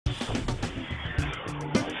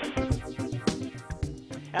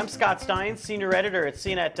I'm Scott Stein, Senior Editor at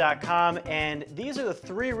CNET.com, and these are the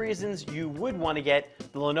 3 reasons you would want to get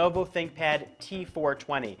the Lenovo ThinkPad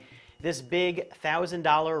T420. This big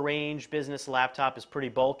 $1,000 range business laptop is pretty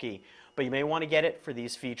bulky, but you may want to get it for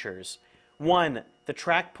these features. 1. The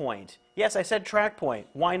track point. Yes, I said track point.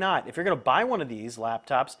 Why not? If you're going to buy one of these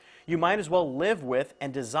laptops, you might as well live with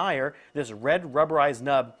and desire this red rubberized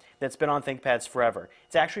nub that's been on ThinkPads forever.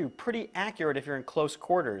 It's actually pretty accurate if you're in close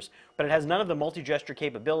quarters, but it has none of the multi-gesture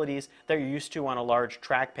capabilities that you're used to on a large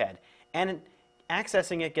trackpad. And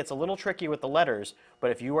accessing it gets a little tricky with the letters,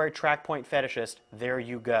 but if you are a track point fetishist, there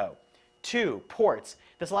you go. 2. Ports.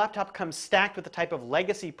 This laptop comes stacked with the type of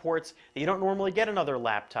legacy ports that you don't normally get in other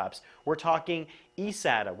laptops. We're talking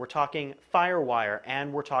eSATA, we're talking FireWire,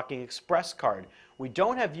 and we're talking Express Card. We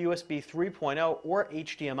don't have USB 3.0 or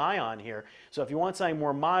HDMI on here, so if you want something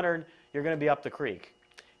more modern, you're going to be up the creek.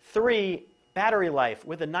 3. Battery life.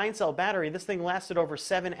 With a 9-cell battery, this thing lasted over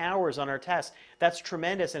 7 hours on our test. That's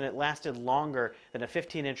tremendous, and it lasted longer than a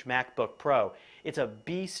 15-inch MacBook Pro. It's a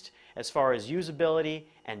beast as far as usability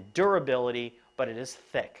and durability, but it is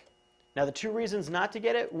thick. Now, the 2 reasons not to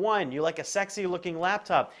get it: 1, you like a sexy-looking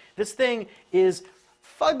laptop. This thing is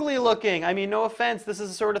fugly looking. I mean, no offense, this is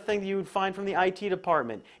the sort of thing that you would find from the IT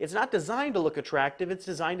department. It's not designed to look attractive, it's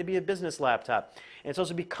designed to be a business laptop. And it's supposed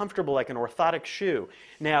to be comfortable like an orthotic shoe.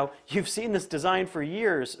 Now, you've seen this design for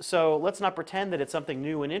years, so let's not pretend that it's something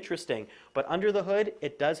new and interesting. But under the hood,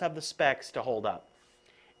 it does have the specs to hold up.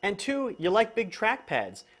 And 2, you like big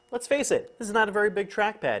trackpads. Let's face it, this is not a very big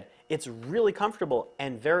trackpad. It's really comfortable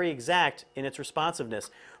and very exact in its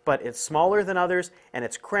responsiveness, but it's smaller than others, and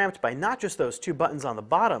it's cramped by not just those 2 buttons on the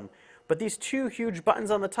bottom, but these 2 huge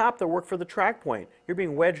buttons on the top that work for the track point. You're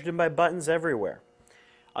being wedged in by buttons everywhere.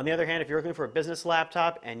 On the other hand, if you're looking for a business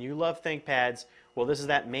laptop and you love ThinkPads, well, this is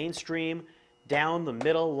that mainstream, down the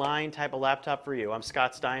middle line type of laptop for you. I'm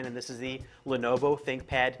Scott Stein, and this is the Lenovo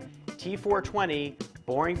ThinkPad T420.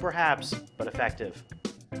 Boring perhaps, but effective.